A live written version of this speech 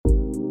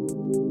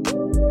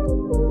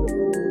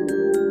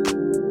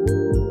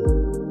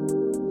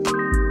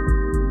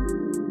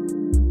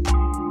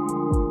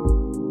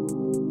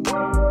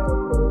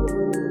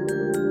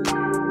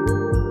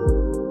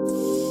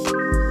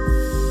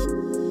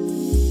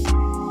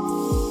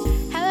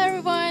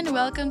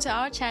welcome to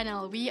our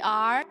channel. We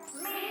are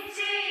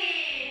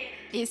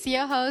It's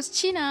your host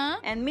China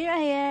and Mira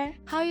here.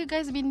 How you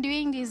guys been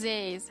doing these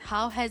days?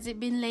 How has it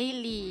been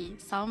lately?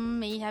 Some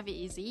may have it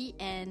easy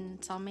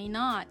and some may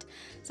not.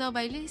 So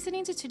by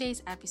listening to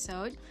today's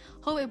episode,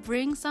 hope it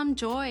brings some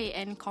joy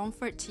and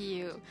comfort to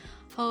you.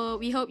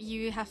 We hope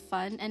you have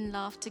fun and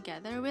laugh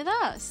together with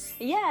us.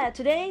 Yeah,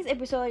 today's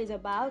episode is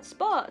about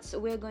sports.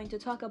 We're going to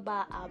talk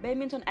about our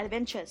badminton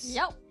adventures.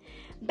 Yep.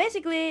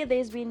 Basically,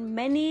 there's been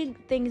many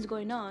things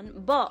going on,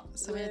 but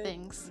So many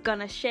things.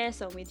 Gonna share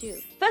some with you.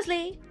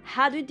 Firstly,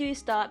 how did we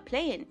start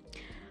playing?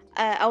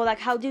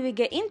 How did we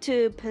get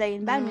into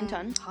playing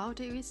badminton? How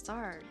did we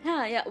start?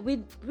 Yeah,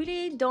 we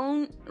really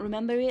don't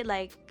remember it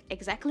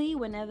exactly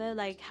whenever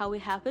how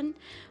it happened,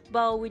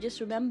 but we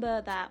just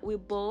remember that we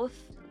both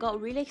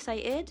got really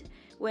excited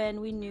when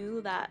we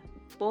knew that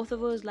both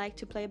of us like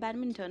to play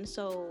badminton.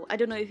 So I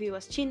don't know if it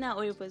was China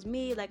or if it was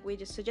me, we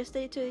just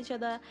suggested it to each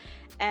other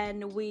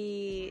and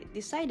we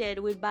decided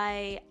we'd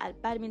buy a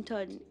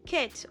badminton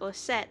kit or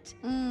set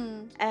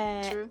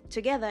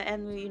together,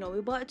 and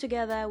we bought it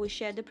together, we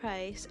shared the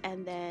price,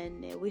 and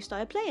then we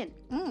started playing.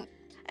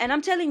 And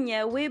I'm telling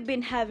you, we've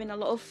been having a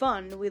lot of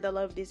fun with a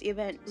lot of these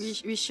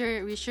events. We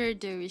sure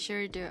do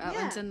up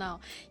until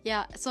now.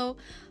 Yeah, so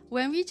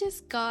when we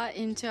just got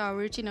into our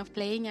routine of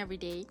playing every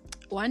day,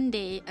 one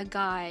day a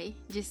guy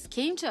just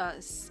came to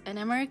us, an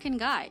American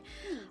guy.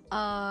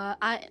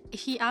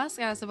 He asked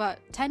us about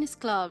tennis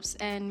clubs,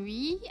 and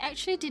we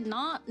actually did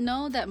not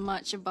know that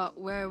much about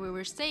where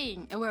we're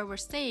staying.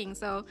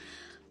 So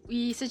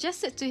we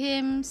suggested to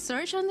him,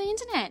 search on the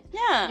internet.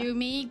 Yeah. You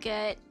may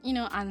get,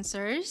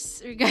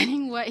 answers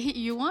regarding what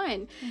you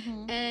want.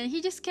 And he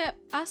just kept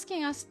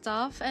asking us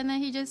stuff, and then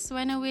he just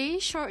went away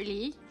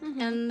shortly.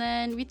 And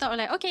then we thought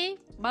okay,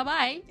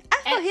 bye-bye. I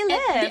thought he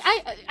left.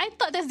 I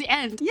thought that's the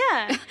end.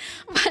 Yeah.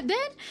 But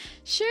then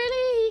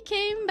surely he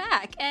came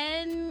back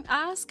and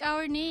asked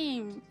our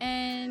name,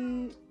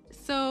 and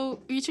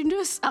so we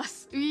introduced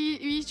us.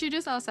 We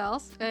introduced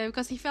ourselves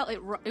because he felt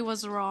it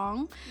was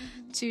wrong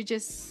to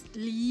just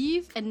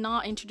leave and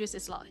not introduce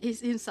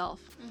himself.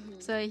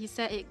 So he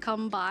said he'd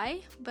come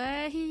by,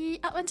 but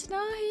up until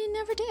now he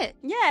never did.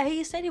 Yeah,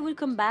 he said he would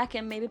come back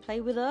and maybe play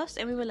with us,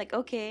 and we were like,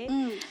 okay.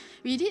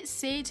 We did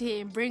say to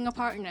him, bring a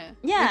partner.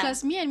 Yeah.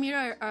 Because me and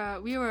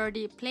Mira, we were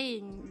already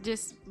playing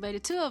just by the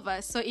two of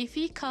us. So if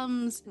he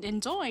comes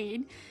and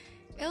join,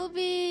 it'll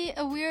be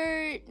a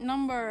weird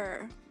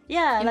number.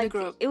 Yeah, in the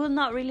group. It will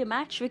not really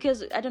match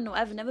because I don't know.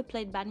 I've never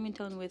played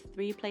badminton with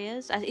 3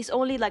 players. It's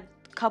only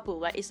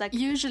couple, right? It's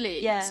usually.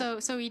 Yeah. So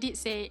he did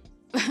say,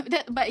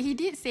 but he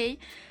did say,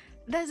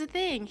 that's the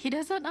thing. He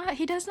does not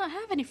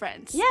have any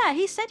friends. Yeah,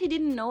 he said he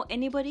didn't know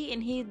anybody,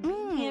 and he'd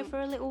been here for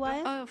a little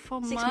while.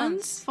 For 6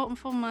 months.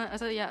 For months.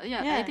 So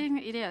yeah. I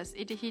think it is.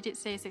 He did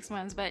say 6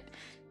 months, but.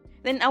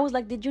 Then I was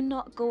like, did you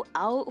not go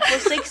out for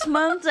 6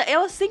 months? I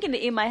was thinking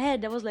it in my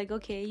head. I was like,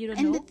 okay, you don't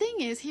know. And the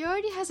thing is, he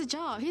already has a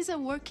job. He's a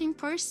working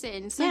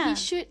person. So he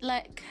should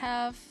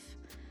have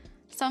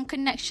some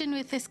connection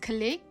with his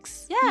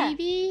colleagues. Yeah.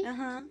 Maybe.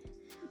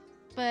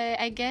 But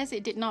I guess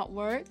it did not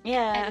work.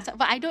 Yeah.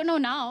 But I don't know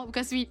now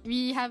because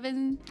we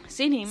haven't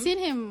seen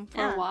him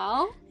for a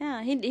while.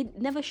 Yeah, he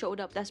never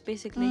showed up. That's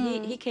basically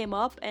he came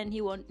up and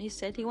he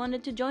said he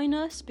wanted to join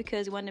us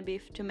because he wanted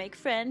to make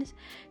friends.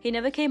 He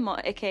never came,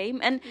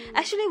 and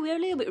actually we're a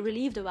little bit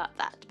relieved about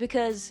that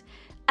because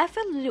I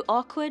felt a little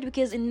awkward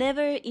because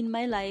never in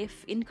my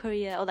life in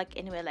Korea or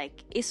anywhere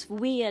it's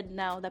weird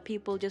now that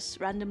people just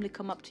randomly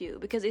come up to you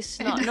because it's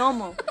not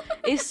normal.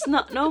 It's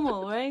not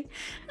normal, right?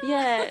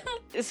 Yeah.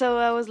 So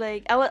I was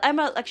I'm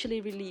actually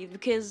relieved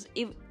because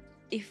if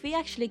we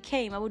actually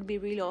came, I would be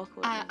really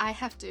awkward. I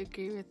have to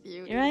agree with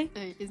you. Right?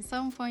 In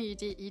some point, you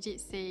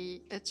did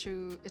say a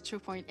true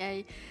point.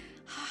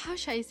 How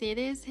should I say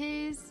this?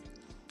 He's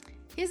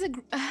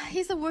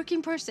a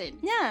working person.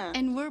 Yeah.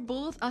 And we're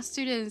both our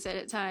students at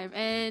the time,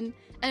 and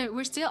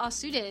we're still our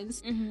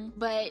students.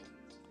 But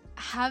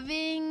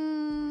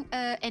having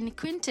an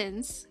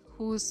acquaintance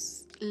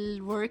who's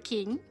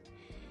working,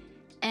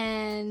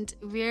 and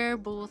we're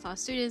both our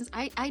students,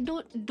 I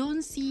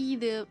don't see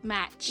the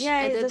match.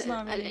 Yeah, it does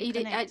not really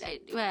connect.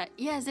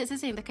 Yes, that's the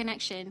thing, the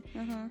connection.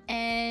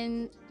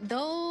 And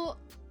though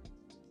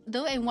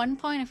at one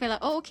point I feel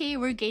okay,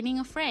 we're gaining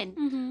a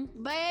friend,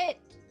 but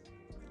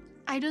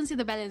I don't see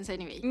the balance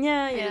anyway.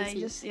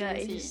 It's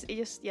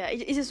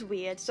just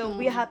weird. So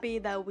we're happy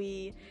that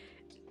we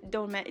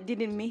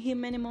didn't meet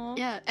him anymore.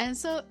 Yeah, and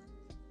so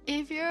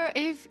if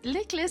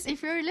Nicholas,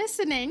 if you're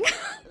listening,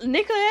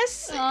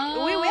 Nicholas,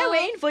 we were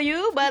waiting for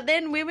you, but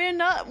then we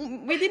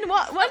didn't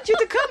want you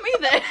to come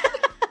either.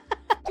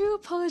 I do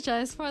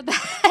apologize for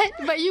that,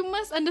 but you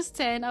must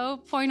understand our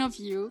point of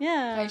view.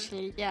 Yeah,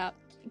 actually, yeah.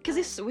 Because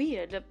it's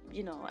weird, I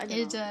don't know.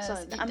 Does. So,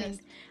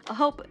 I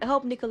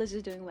hope Nicholas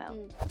is doing well.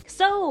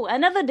 So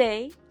another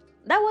day,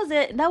 that was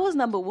it. That was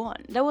number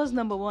one. That was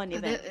number one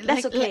event.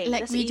 That's okay.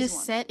 Like That's we the easy just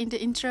one. said in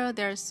the intro,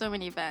 there are so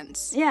many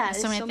events. Yeah,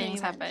 so many there's things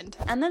events. happened.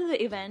 Another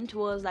event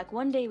was like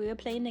one day we were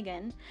playing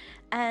again,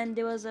 and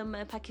there was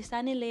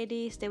Pakistani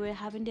ladies. They were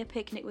having their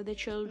picnic with their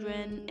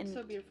children, and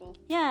So beautiful.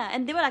 yeah,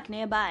 and they were like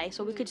nearby,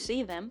 so we could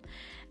see them.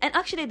 And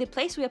actually, the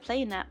place we are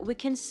playing at, we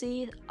can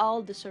see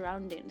all the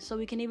surroundings, so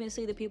we can even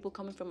see the people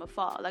coming from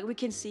afar. Like we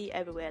can see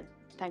everywhere,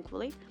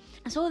 thankfully.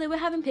 So they were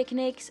having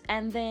picnics,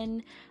 and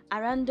then a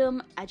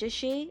random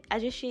ajashi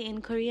in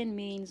Korean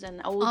means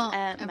an old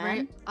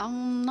man,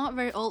 Not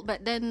very old,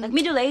 but then like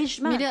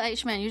middle-aged man.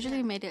 Middle-aged man,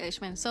 usually middle-aged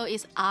man. So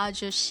it's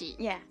ajashi.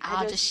 Yeah,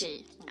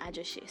 ajashi.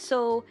 ajashi.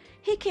 So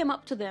he came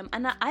up to them,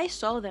 and I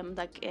saw them.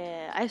 Like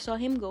I saw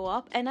him go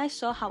up, and I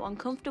saw how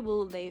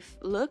uncomfortable they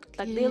looked.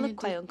 Like they looked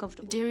quite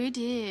uncomfortable. They really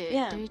did.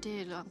 Yeah. They really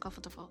did look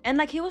uncomfortable. And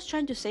like he was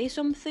trying to say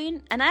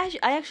something, and I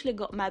actually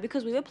got mad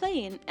because we were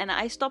playing, and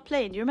I stopped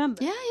playing. Do you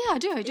remember? Yeah, I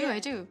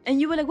do.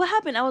 And you were like, "What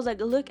happened?" I was like,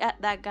 "Look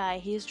at that guy.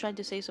 He's trying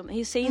to say something.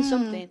 He's saying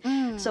something."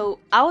 So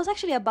I was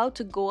actually about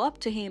to go up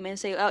to him and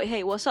say, "Oh,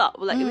 hey, what's up?"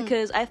 Like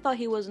because I thought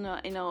he was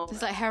not,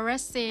 It's like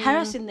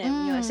harassing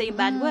them, saying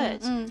bad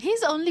words. He's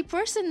the only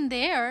person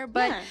there,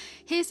 but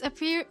Yeah.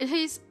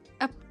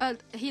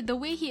 the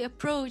way he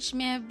approached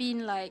may have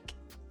been like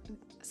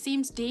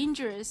seems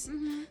dangerous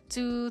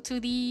to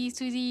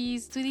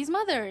these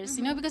mothers,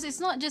 because it's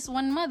not just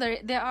one mother.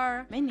 There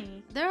are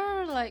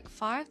like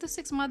 5 to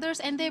 6 mothers,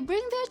 and they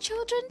bring their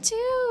children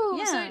too.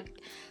 Yeah.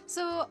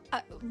 So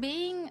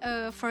being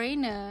a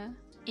foreigner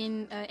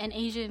in an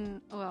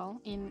Asian,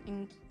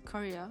 in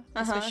Korea,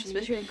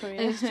 especially in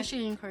Korea.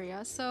 especially in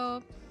Korea.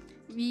 So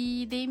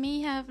they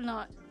may have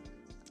not.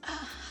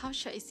 How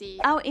should I say?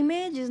 Our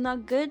image is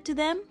not good to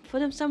them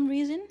for some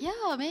reason.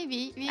 Yeah,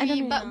 maybe. I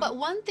don't know. But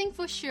one thing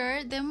for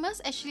sure, there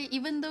must actually,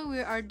 even though we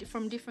are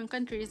from different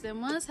countries, there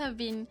must have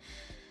been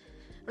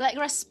like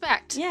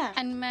respect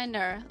and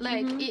manner.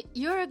 Like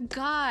you're a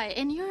guy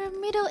and you're a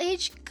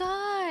middle-aged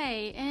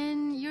guy,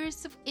 and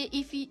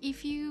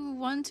if you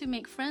want to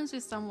make friends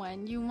with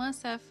someone, you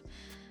must have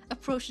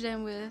approached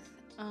them with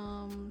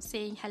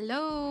saying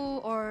hello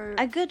or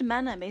a good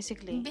manner,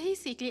 basically.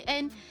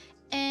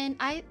 And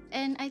I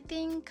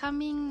think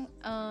coming,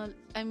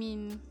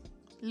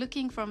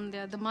 looking from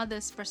the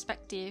mother's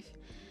perspective,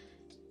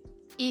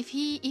 if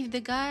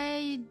the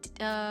guy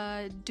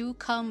do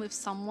come with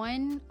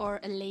someone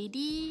or a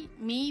lady,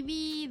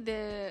 maybe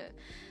the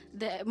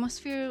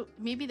atmosphere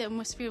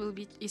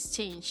is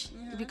changed,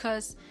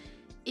 because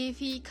if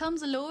he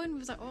comes alone,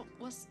 we're like, oh,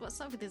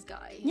 what's up with this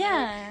guy?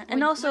 Yeah,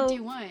 and also, what do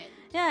you want?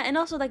 Yeah, and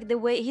also like the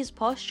way his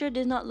posture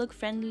did not look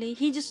friendly.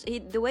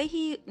 The way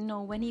he,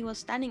 when he was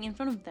standing in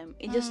front of them,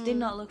 it just did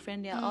not look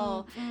friendly at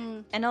all.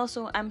 And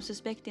also, I'm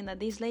suspecting that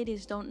these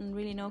ladies don't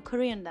really know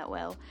Korean that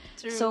well.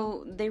 True.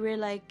 So they were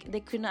like,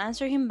 they couldn't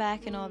answer him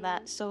back and all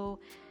that. So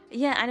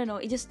yeah, I don't know.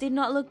 It just did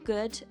not look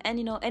good, and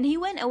and he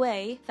went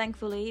away,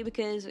 thankfully,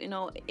 because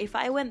if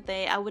I went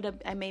there,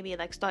 I maybe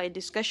like started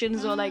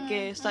discussions or like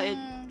started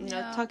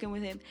talking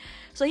with him.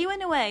 So he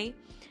went away.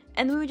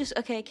 And we were just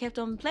kept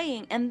on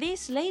playing. And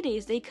these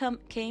ladies, they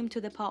came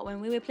to the part when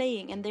we were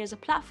playing, and there's a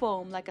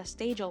platform, like a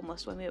stage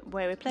almost,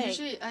 where we play.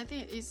 Usually, I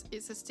think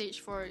it's a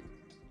stage for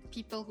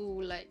people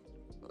who like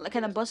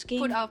kind of busking.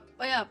 Put up,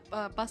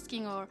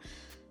 busking or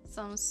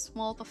some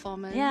small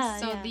performance.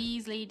 So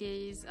these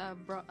ladies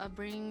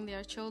bring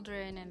their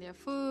children and their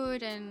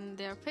food and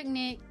their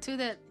picnic to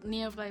that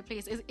nearby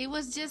place. It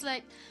was just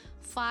like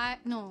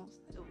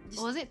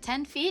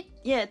 10 feet?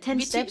 Yeah,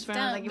 10 steps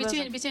from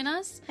between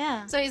us.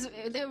 Yeah. So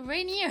they're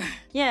very near.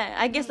 Yeah,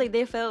 I guess like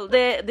they felt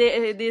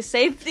the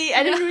safety.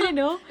 I didn't really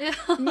know.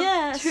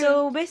 Yeah.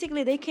 So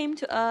basically, they came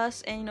to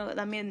us, and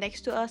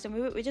next to us, and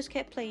we just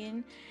kept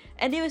playing.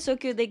 And they were so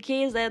cute. The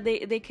kids that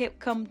they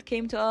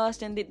came to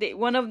us, and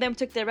one of them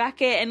took the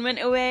racket and went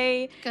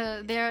away.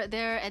 Cause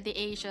they're at the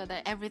age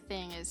that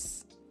everything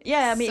is.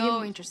 Yeah, I mean,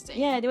 so interesting.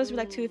 Yeah, they was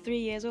like 2 or 3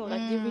 years old.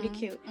 Like they're really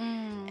cute.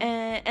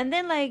 And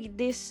then like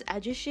this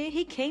ajushi,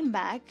 he came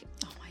back.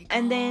 Oh my god!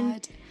 And then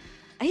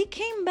he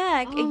came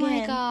back again. Oh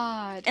my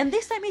god! And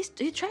this time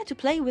he tried to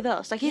play with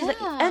us. Like he's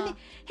like, and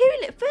he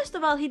really, first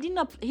of all, he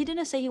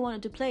didn't say he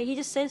wanted to play. He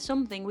just said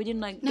something. We didn't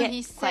like get. No,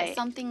 he said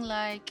something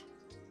like,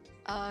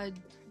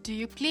 "Do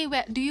you play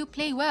well? Do you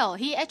play well?"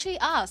 He actually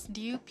asked, "Do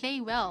you play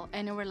well?"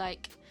 And we're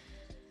like.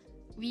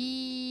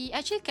 We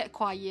actually kept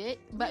quiet,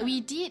 but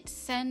we did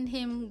send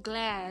him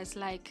glares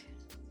like,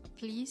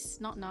 please,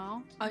 not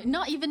now,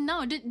 not even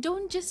now.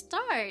 Don't just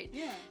start.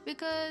 Yeah.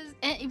 Because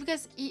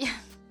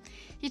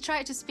he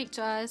tried to speak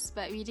to us,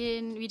 but we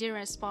didn't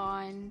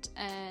respond,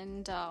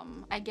 and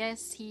I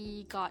guess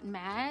he got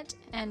mad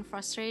and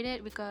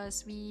frustrated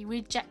because we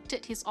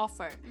rejected his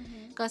offer,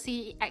 because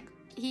he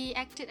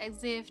acted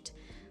as if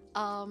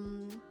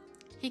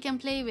he can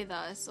play with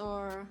us,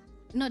 or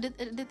no.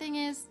 The thing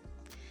is.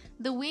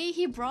 The way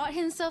he brought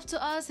himself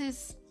to us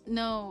is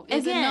no.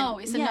 It's a no.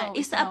 It's a no.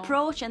 It's the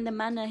approach and the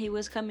manner he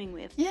was coming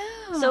with. Yeah.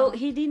 So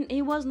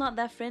he was not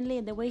that friendly,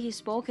 and the way he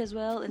spoke as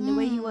well, and the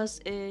way he was,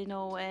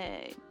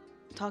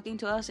 talking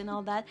to us and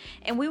all that,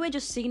 and we were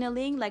just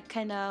signaling, like,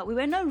 kind of, we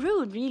were not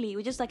rude really,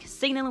 we just like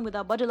signaling with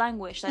our body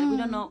language that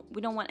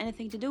we don't want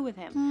anything to do with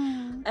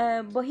him.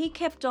 But he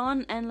kept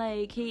on, and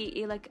like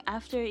he like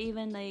after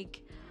even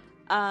like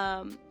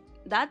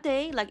that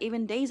day, like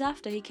even days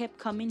after, he kept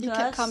coming to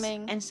us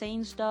and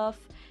saying stuff,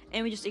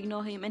 and we just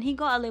ignore him, and he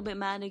got a little bit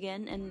mad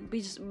again, and we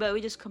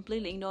just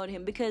completely ignored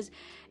him, because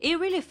it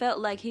really felt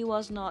like he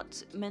was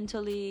not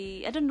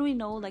mentally, I don't really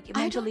know, like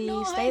mentally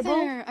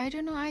stable. I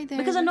don't know either,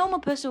 because a normal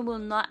person will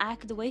not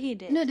act the way he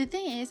did. No, the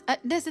thing is,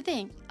 that's the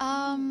thing,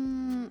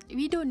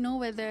 we don't know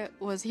whether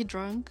was he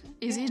drunk,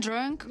 he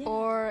drunk,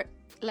 or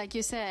like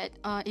you said,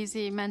 is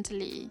he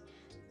mentally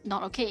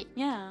not okay.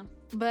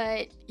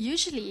 But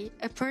usually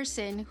a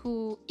person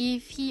who,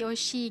 if he or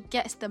she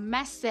gets the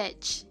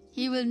message,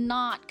 he will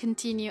not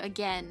continue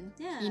again.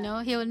 You know,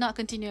 he will not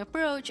continue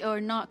approach or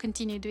not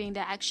continue doing the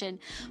action.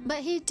 But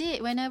he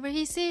did whenever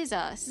he sees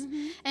us.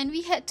 And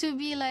we had to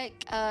be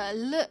like,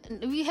 how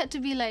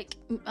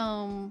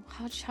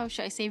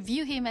should I say,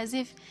 view him as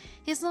if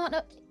he's not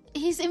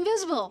he's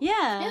invisible.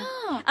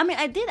 I mean,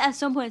 I did at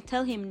some point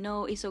tell him,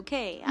 no, it's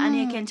okay.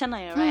 아니야,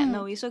 괜찮아요, right?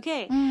 No, it's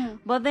okay.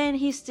 But then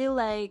he still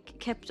like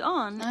kept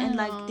on and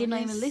like did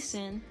not even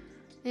listen.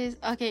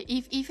 Okay,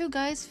 if you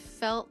guys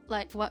felt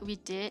like what we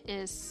did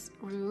is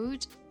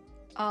rude,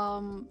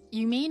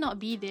 you may not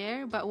be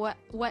there, but what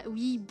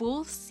we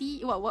both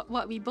see,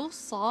 what we both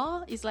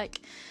saw is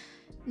like,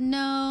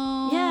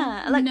 no.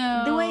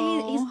 The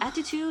way his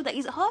attitude, like,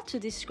 it's hard to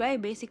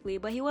describe basically,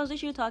 but he was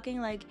literally talking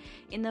like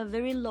in a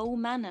very low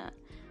manner.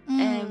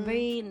 And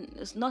very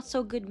not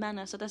so good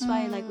manner, so that's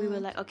why like we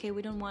were like, okay,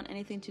 we don't want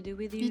anything to do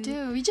with you.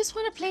 We just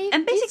want to play.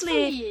 And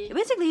basically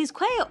he's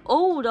quite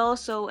old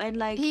also, and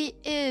like he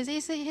is.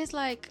 He's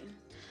like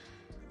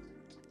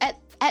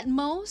at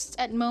most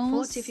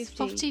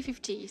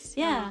 40-50s.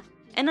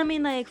 And I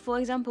mean, like, for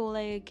example,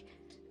 like,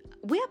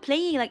 we are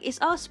playing, like, it's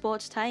our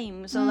sports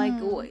time, so like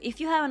if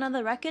you have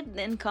another racket,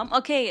 then come.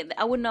 Okay,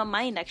 I would not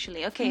mind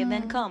actually. Okay,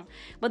 then come.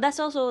 But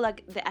that's also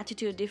like the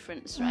attitude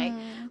difference, right?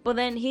 But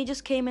then he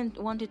just came and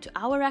wanted to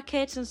our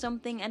rackets and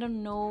something, I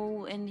don't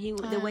know, and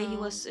the way he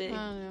was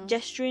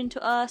gesturing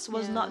to us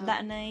was not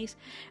that nice,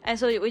 and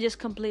so we just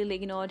completely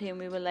ignored him.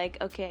 We were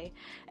like, okay,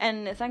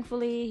 and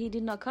thankfully he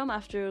did not come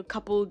after a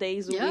couple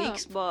days or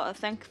weeks, but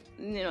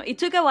it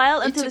took a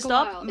while until it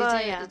stopped.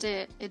 But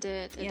it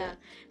did.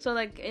 So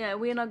like,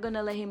 we're not gonna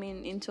let him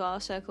into our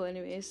circle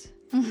anyways.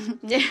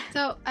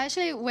 So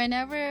actually,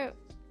 whenever,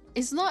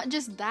 it's not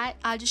just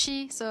that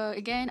ajushi. So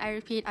again, I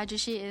repeat,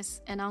 ajushi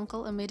is an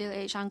uncle, a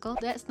middle-aged uncle.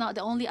 That's not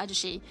the only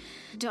ajushi.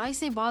 Do I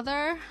say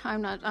bother?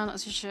 I'm not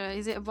so sure.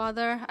 Is it a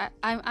bother?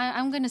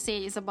 I'm gonna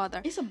say it's a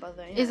bother. It's a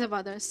bother. It's a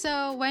bother.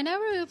 So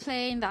whenever we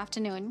play in the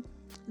afternoon,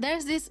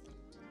 there's this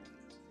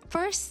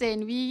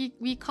person,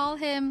 we call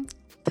him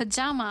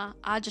pajama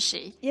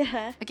ajushi.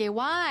 Okay,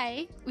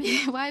 why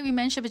we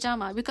mention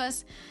pajama?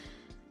 Because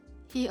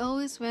he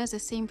always wears the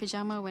same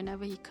pajama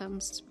whenever he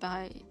comes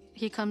by.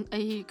 He comes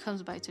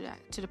by to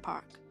the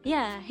park.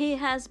 He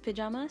has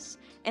pajamas,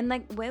 and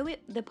like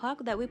the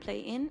park that we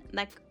play in,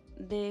 like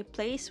the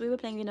place we were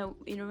playing, you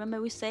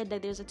remember we said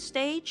that there's a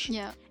stage,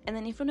 and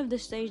then in front of the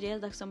stage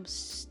there's like some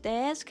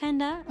stairs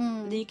kinda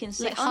that you can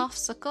sit like on. half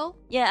circle.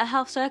 A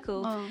half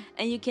circle,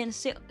 and you can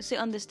sit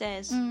on the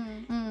stairs.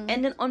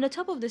 And then on the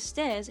top of the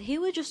stairs, he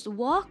would just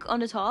walk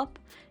on the top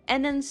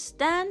and then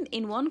stand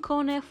in one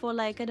corner for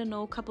like, I don't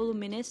know, a couple of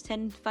minutes,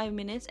 5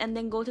 minutes, and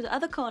then go to the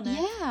other corner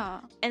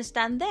and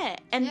stand there.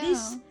 And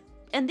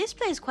this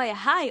place is quite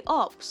high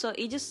up, so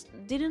it just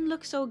didn't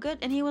look so good,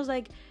 and he was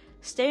like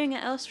staring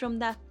at us from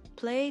that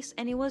place,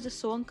 and it was just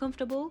so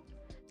uncomfortable.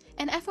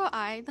 And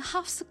FYI, the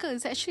half circle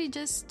is actually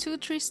just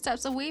 2-3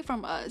 steps away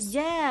from us.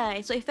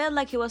 So it felt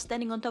like he was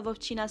standing on top of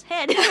China's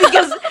head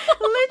because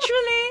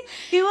literally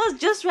he was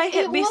just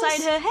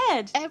beside her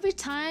head. Every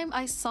time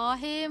I saw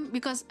him,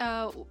 because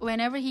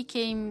whenever he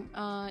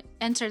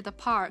entered the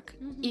park,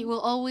 it will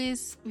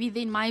always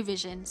within my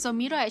vision. So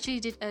Mira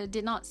actually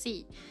did not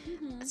see.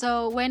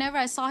 So whenever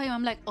I saw him,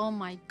 I'm like, oh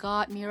my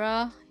God,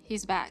 Mira,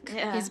 he's back.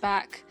 He's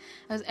back.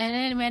 And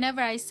then whenever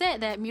I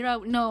said that, Mira,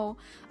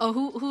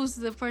 who's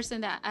the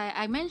person that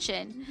I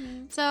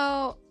mentioned?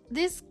 So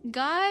this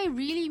guy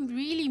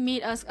really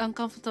made us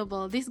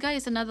uncomfortable. This guy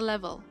is another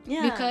level.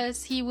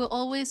 Because he will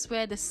always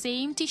wear the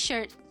same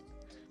t-shirt.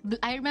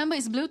 I remember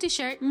his blue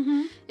t-shirt.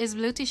 His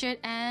blue t-shirt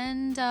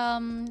and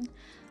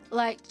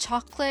like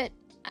chocolate.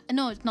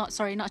 No, not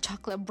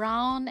chocolate.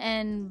 Brown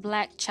and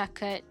black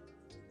checkered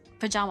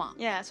pajama.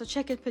 So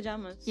checkered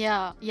pajamas.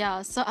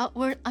 So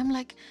I'm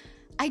like,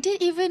 I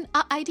did even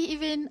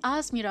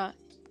ask Mira,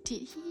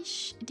 did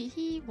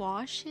he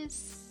wash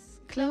his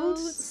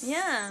clothes?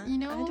 I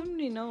don't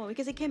really know,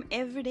 because it came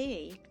every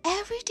day,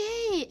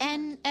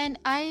 and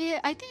I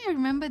think I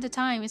remember the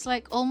time. It's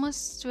like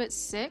almost to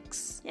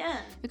 6.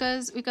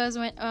 Because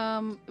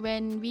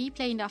when we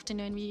play in the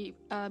afternoon,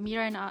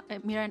 Mira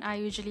and I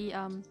usually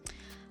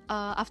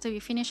after we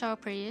finish our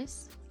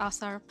prayers,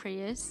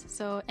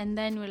 so, and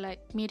then we're like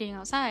meeting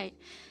outside,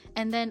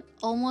 And then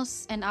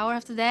almost an hour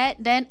after that,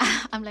 then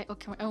I'm like,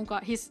 okay, oh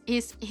God, he's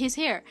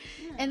here.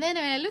 Yeah. And then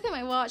when I look at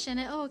my watch, and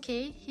then, oh,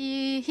 okay,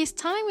 his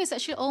time is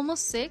actually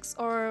almost 6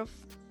 or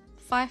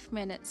 5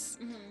 minutes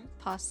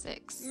past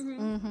 6.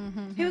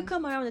 He would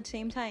come around at the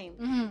same time.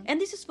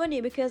 And this is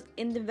funny because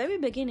in the very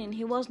beginning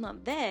he was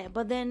not there,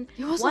 but then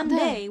one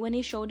day when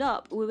he showed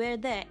up, we were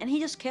there, and he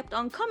just kept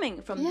on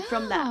coming from that,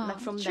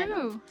 like from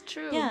then.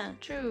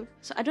 True.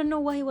 So I don't know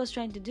what he was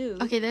trying to do.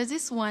 Okay, there's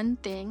this one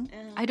thing.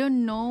 I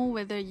don't know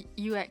whether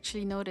you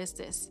actually noticed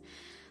this.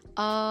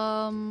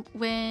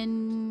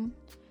 When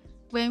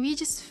we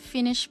just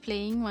finished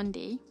playing one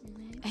day,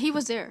 he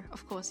was there.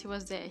 Of course, he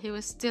was there. He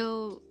was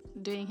still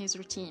doing his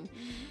routine.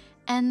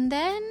 And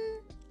then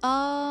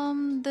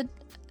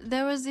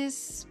there was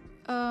this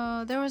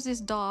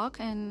dog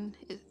and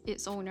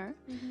its owner.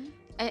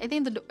 I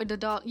think the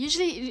dog,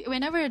 usually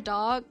whenever a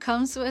dog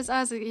comes with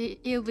us,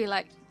 he'll be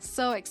like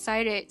so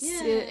excited,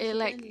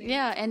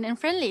 and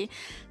friendly.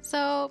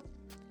 So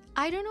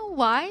I don't know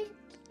why.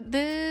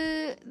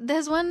 There's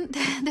this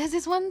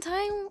one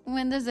time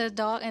when there's a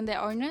dog and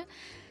the owner.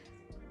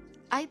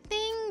 I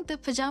think the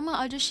pajama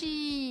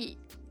ajushi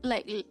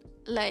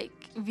like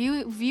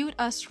viewed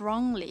us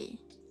wrongly.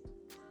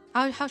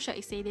 How should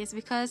I say this?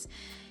 Because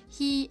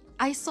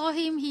I saw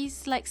him.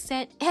 He's like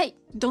said, "Hey,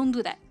 don't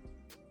do that."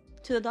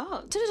 To the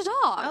dog.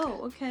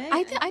 Oh, okay.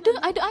 I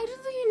don't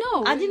really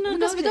know. I didn't know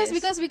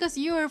because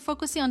you were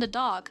focusing on the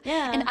dog,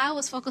 and I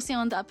was focusing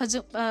on the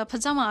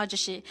pajama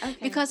ajushi. Okay.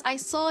 Because I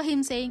saw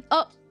him saying,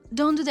 "Oh,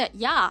 don't do that."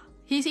 Yeah.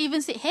 He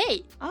even said,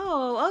 "Hey."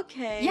 Oh,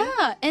 okay.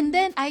 Yeah, and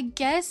then I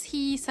guess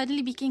he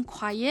suddenly became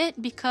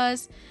quiet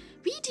because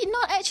we did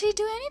not actually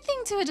do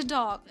anything to the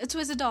dog.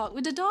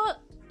 With the dog,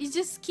 it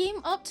just came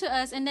up to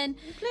us, and then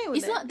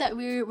it's not that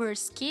we were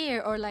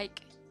scared or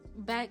like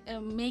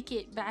make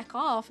it back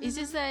off. It's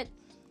just that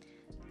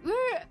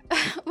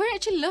we're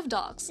actually love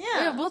dogs.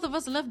 Yeah, both of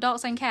us love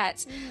dogs and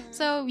cats.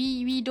 So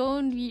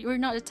we're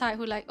not the type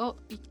who like, oh,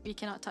 we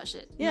cannot touch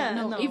it.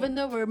 No. Even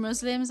though we're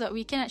Muslims,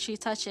 we can actually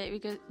touch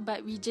it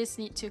but we just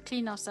need to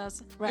clean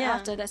ourselves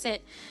after. That's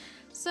it.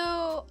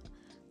 So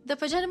the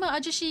pajama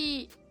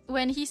ajushi,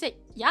 when he said,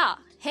 "Yeah,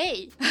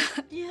 hey,"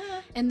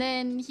 and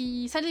then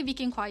he suddenly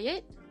became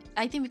quiet.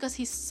 I think because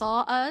he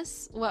saw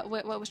us what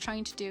was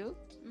trying to do,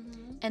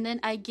 and then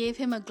I gave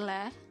him a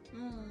glare,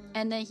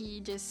 and then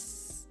he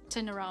just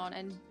turned around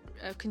and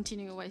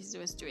continue what he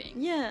was doing.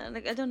 Yeah,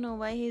 like I don't know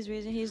why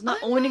he's not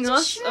owning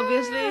us. Sure.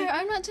 Obviously,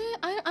 I'm not doing.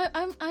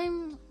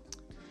 I'm.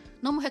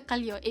 No more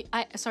kalyo.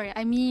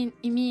 I mean,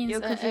 it means you're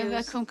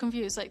confused. I'm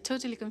confused, like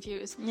totally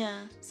confused.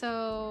 Yeah.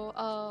 So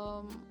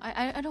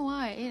I don't know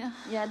why.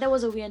 Yeah, that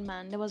was a weird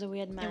man. It was.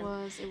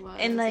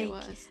 And like,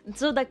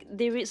 so like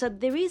the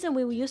reason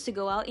we used to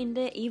go out in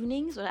the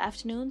evenings or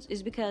afternoons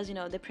is because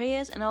the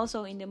prayers, and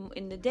also in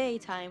the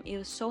daytime it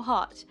was so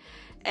hot.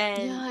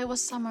 And it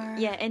was summer.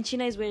 Yeah, and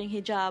China is wearing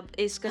hijab.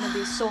 It's gonna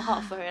be so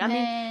hot for her. I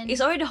mean,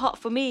 it's already hot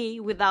for me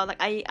without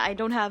like I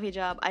don't have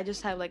hijab. I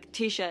just have like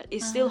t-shirt.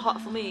 It's still hot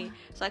for me,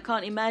 so I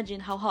can't imagine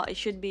how hot it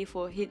should be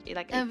for you.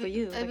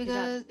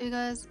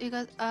 Because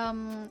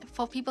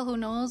for people who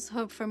are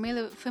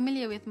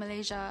familiar with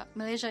Malaysia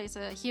is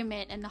a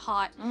humid and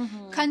hot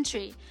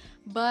country,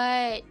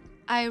 but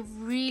I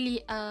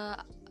really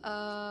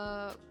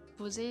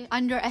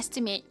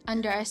underestimate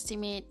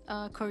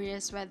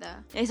Korea's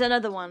weather. It's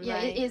another one. Yeah,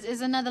 right?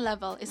 it's another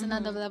level. It's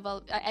another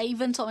level. I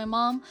even told my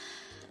mom,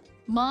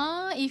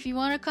 if you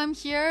want to come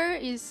here,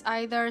 it's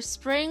either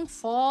spring,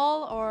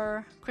 fall,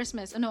 or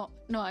Christmas. No,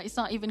 it's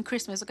not even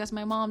Christmas because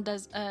my mom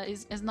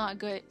is not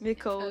good with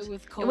cold.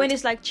 With cold. When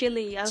it's like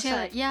chilly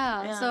outside.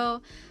 Yeah.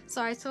 So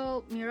I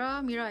told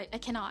Mira, I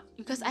cannot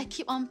because I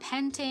keep on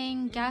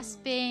panting,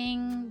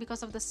 gasping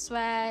because of the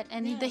sweat,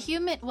 and the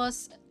humid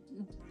was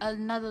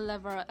another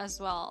level as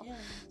well.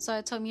 So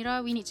I told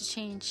Mira, we need to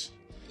change.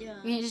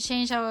 We need to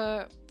change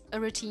our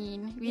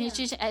routine. We need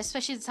to change,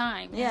 especially the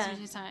time.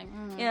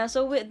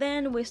 So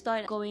then we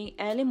started going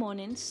early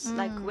mornings,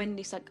 like when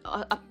it's like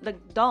up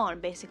like dawn,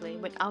 basically.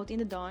 Went out in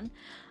the dawn,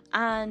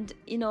 and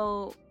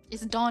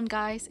it's dawn,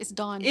 guys. It's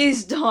dawn.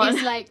 It's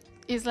like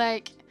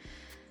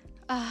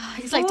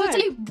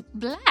totally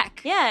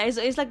black. Yeah,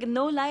 it's like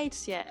no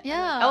lights yet.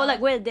 Yeah. Oh, like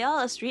where there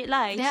are street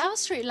lights. There are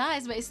street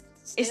lights, but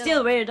it's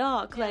still very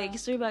dark. Like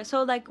it's really black.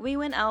 So like we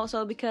went out.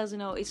 So because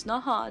it's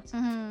not hot,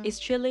 it's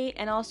chilly,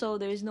 and also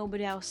there is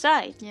nobody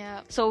outside.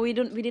 Yeah. So we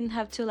didn't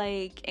have to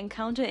like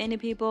encounter any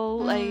people.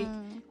 Like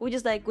we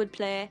just like would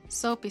play.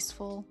 So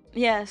peaceful.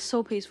 Yeah,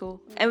 so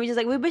peaceful. And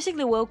we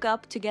basically woke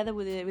up together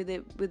with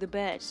the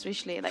birds.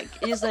 Literally, like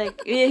just like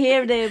you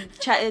hear the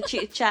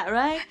chat,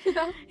 right?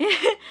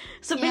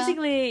 So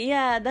basically,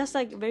 that's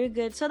like very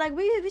good. So like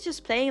we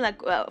just playing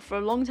like for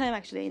a long time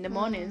actually in the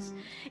mornings,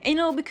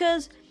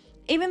 because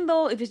even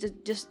though if it's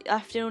just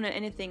afternoon or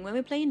anything, when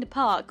we play in the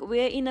park,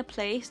 we're in a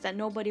place that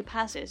nobody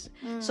passes,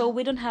 so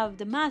we don't have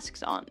the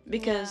masks on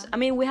because I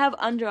mean we have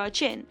under our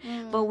chin,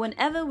 but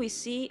whenever we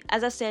see,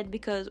 as I said,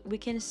 because we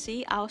can see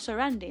our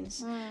surroundings,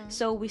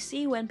 so we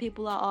see when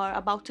people are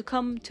about to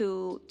come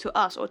to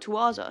us or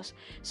towards us.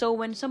 So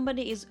when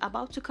somebody is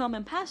about to come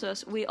and pass us,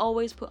 we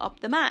always put up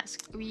the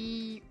mask.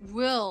 We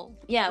will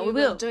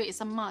do it.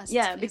 It's a must.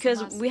 Because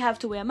we have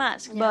to wear a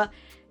mask. But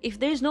if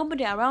there's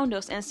nobody around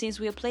us, and since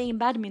we're playing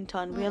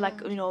badminton, we're like,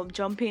 you know,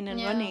 jumping and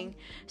running,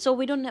 so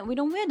we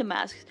don't wear the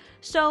masks.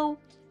 So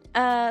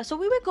so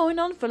we were going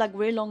on for like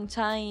very long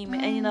time,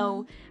 and you know,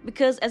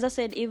 because as I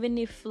said, even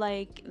if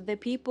like the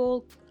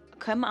people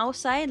come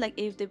outside, like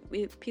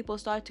if people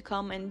start to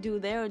come and do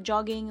their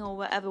jogging or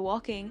whatever,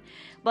 walking,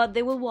 but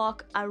they will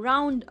walk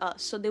around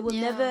us, so they will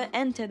never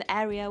enter the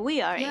area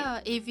we are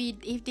in.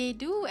 If they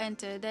do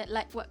enter that,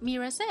 like what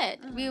Mira said,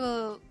 we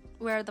will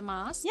wear the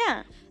mask,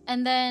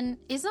 and then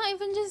it's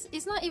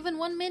not even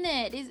 1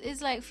 minute,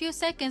 it's like a few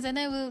seconds, and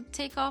then we'll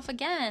take off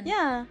again.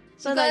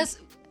 So because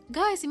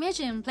guys,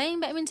 imagine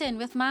playing badminton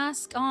with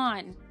mask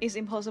on. It's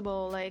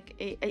impossible. Like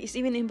it's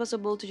even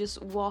impossible to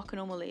just walk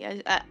normally.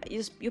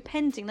 You're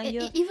panting. Like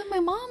even my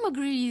mom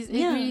agrees.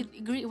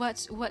 Agree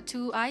what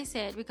too I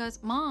said, because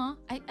Ma,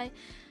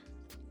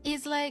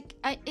 it's like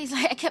I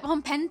kept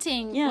on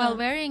panting while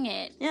wearing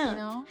it. You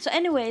know. So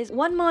anyways,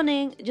 one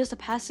morning, just a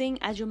passing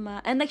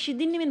Ajumma, and like she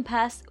didn't even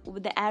pass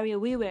with the area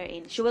we were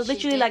in. She was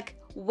literally like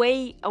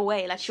way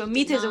away, like she was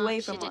meters away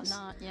from us. She did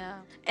not.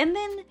 And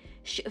then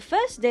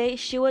first day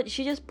she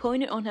just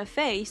pointed on her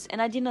face,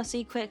 and I did not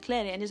see quite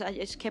clearly, and I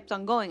just kept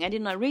on going. I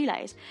did not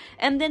realize.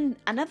 And then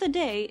another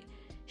day,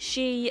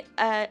 she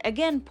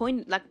again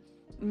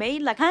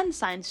made like hand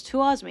signs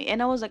towards me,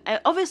 and I was like,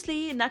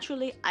 obviously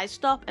naturally I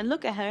stopped and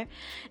look at her,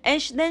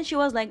 and then she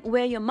was like,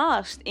 wear your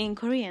mask in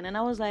Korean, and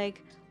I was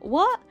like,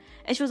 what?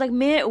 And she was like,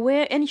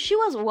 where? And she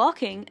was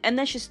walking, and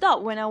then she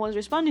stopped when I was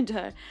responding to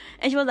her,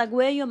 and she was like,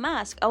 wear your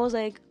mask. I was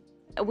like,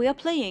 we are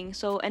playing,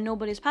 so, and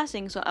nobody's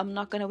passing, so I'm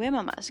not gonna wear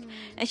my mask.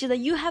 And she's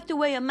like, you have to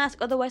wear your mask,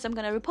 otherwise I'm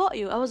gonna report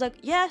you. I was like,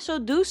 yeah, so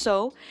do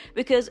so,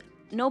 because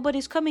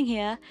nobody's coming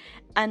here,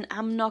 and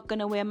I'm not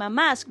gonna wear my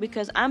mask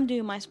because I'm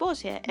doing my sports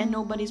here, and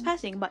nobody's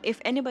passing. But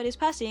if anybody's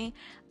passing,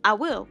 I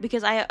will,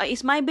 because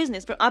it's my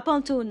business. But up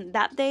until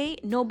that day,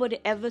 nobody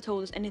ever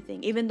told us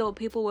anything. Even though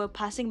people were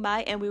passing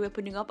by and we were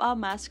putting up our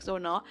masks or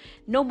not,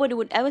 nobody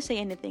would ever say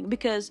anything,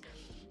 because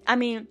I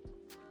mean,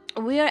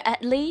 we are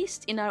at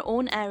least in our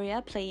own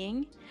area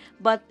playing,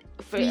 but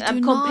we do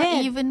not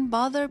even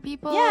bother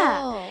people.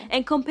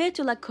 And compared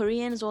to like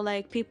Koreans or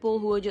like people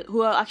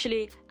who are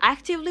actually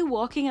actively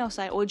walking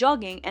outside or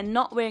jogging and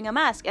not wearing a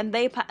mask, and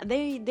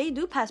they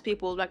do pass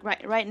people like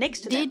right next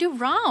to them. They do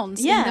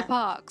rounds in the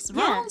parks.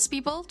 Rounds,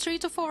 people, 3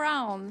 to 4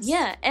 rounds.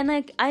 And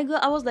like I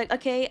was like,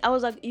 okay, I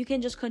was like, you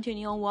can just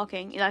continue on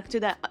walking, like to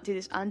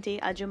this auntie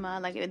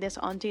Ajuma, like this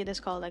auntie that's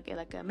called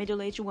like a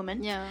middle-aged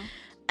woman.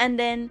 And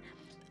then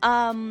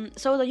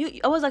so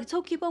I was like,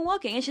 so keep on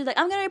walking, and she's like,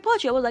 I'm gonna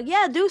report you. I was like,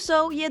 yeah, do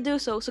so,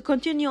 so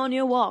continue on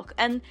your walk.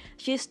 And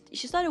she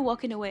started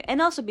walking away, and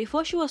also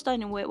before she was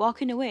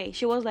walking away,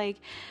 she was like,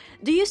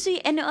 do you see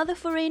any other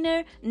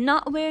foreigner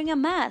not wearing a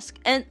mask?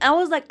 And I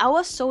was like, I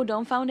was so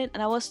dumbfounded,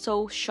 and I was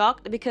so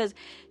shocked, because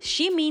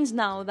she means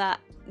now that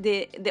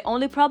the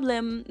only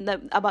problem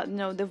about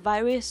the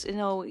virus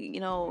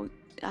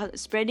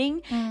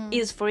spreading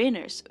is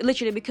foreigners,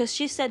 literally, because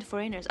she said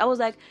foreigners. I was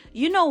like,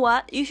 you know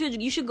what, you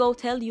should go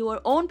tell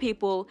your own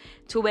people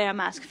to wear a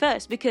mask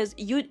first, because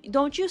you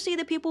see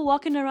the people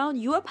walking around,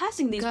 you are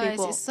passing these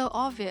people. It's so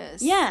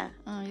obvious.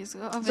 It's so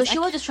obvious. So she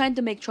was just trying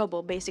to make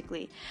trouble,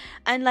 basically.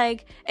 And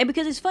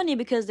because it's funny,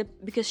 because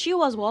she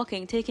was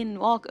taking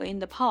walk in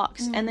the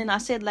parks, and then I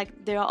said,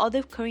 like, there are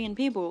other Korean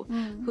people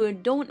who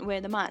don't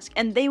wear the mask,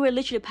 and they were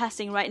literally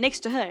passing right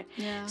next to her.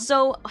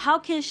 So how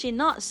can she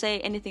not say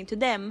anything to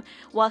them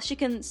while she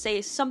can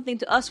say something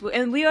to us,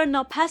 and we are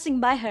not passing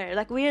by her?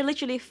 Like, we are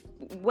literally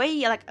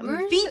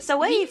feet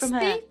away from her.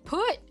 Stay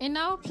put in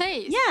our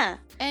place.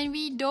 And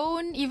we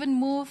don't even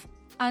move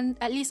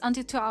at least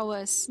until 2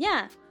 hours.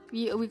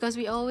 Because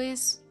we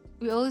always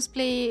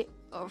play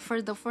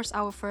for the first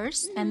hour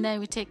first, and then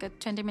we take a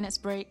 20 minutes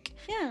break,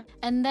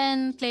 and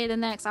then play the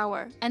next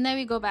hour, and then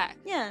we go back.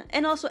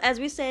 And also, as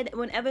we said,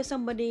 whenever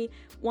somebody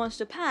wants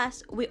to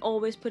pass, we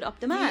always put up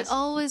the mask. We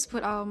always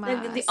put our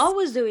mask. They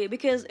always do it,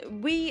 because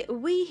we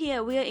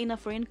here, we are in a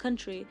foreign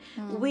country.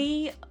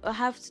 We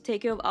have to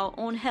take care of our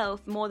own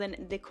health more than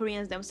the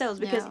Koreans themselves,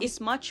 because it's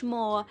much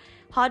more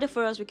harder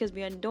for us, because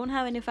we don't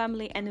have any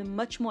family, and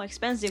much more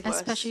expensive for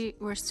us. Especially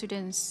we're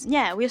students.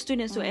 We're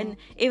students too, and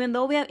even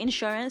though we have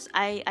insurance,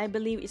 I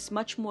believe it's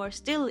much more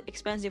still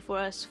expensive for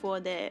us for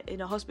the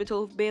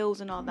hospital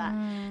bills and all that.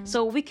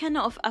 So we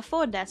cannot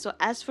afford that. So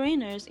as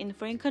foreigners in a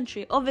foreign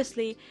country,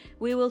 obviously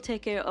we will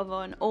take care of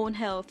our own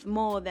health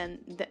more than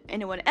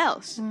anyone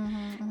else.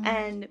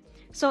 And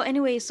so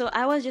anyway, so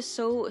I was just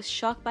so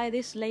shocked by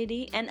this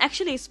lady, and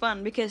actually it's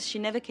fun because she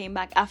never came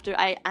back after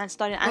I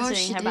started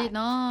answering her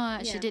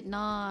back. She did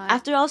not.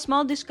 After our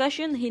small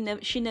discussion,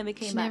 she never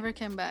came back. She never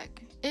came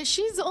back.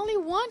 She's the only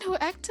one who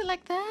acted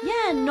like that.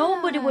 Yeah,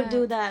 nobody would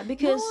do that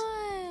because. No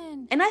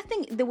one. And I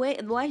think the way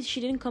why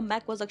she didn't come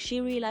back was like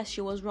she realized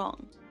she was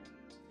wrong.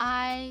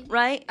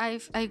 Right? I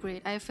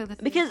agree. I feel the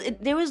thing. Because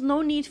there was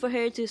no need for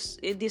her to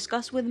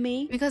discuss with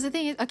me. Because the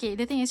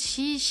thing is,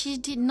 she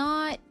did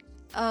not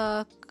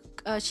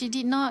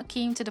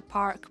came to the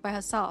park by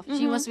herself.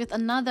 She was with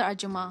another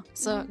Ajuma.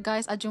 So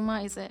guys,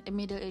 Ajuma is a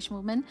middle-aged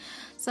woman.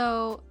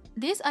 So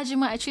this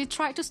Ajuma actually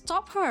tried to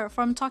stop her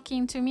from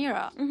talking to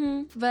Mira.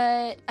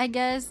 But I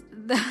guess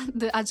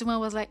the Ajuma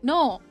was like,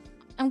 no,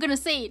 I'm gonna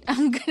say it.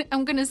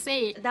 I'm gonna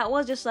say it. That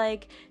was just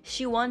like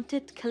she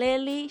wanted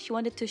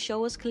to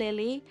show us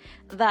clearly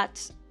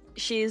that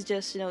she is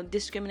just,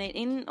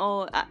 discriminating,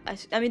 or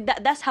I mean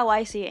that's how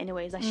I see it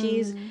anyways. Like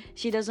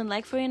she doesn't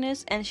like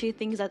foreigners, and she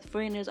thinks that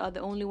foreigners are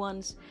the only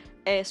ones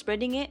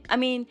spreading it. I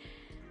mean,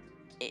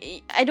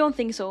 I don't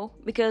think so,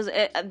 because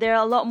there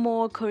are a lot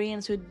more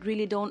Koreans who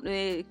really don't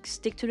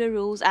stick to the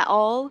rules at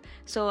all.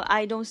 So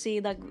I don't see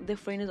that the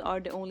foreigners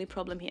are the only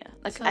problem here.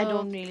 Like, so, I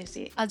don't really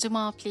see it.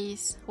 Ajuma,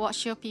 please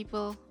watch your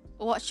people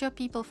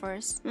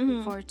first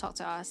before you talk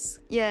to us.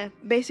 Yeah,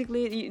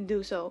 basically you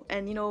do so,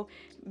 and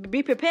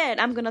be prepared.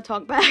 I'm gonna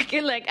talk back.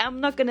 Like,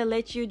 I'm not gonna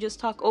let you just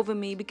talk over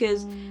me,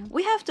 because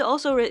we have to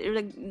also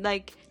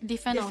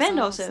defend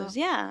ourselves.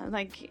 Yeah,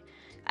 like.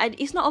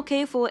 It's not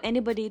okay for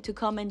anybody to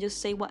come and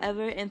just say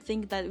whatever and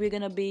think that we're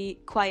gonna be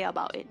quiet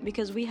about it,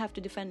 because we have to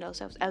defend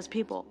ourselves as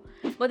people.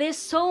 But there's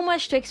so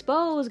much to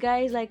expose,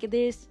 guys. Like,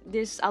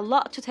 there's a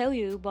lot to tell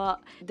you, but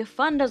the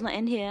fun does not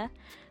end here.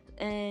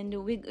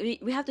 And we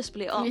have to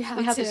split up. We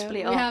have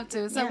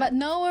to. So, but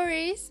no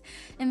worries.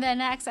 In the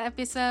next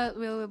episode,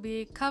 we will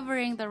be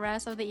covering the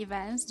rest of the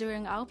events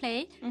during our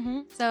play.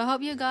 So,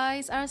 hope you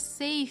guys are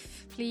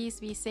safe. Please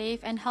be safe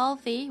and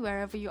healthy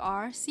wherever you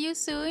are. See you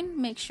soon.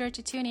 Make sure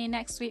to tune in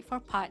next week for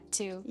part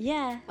 2.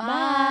 Yeah.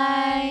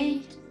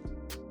 Bye.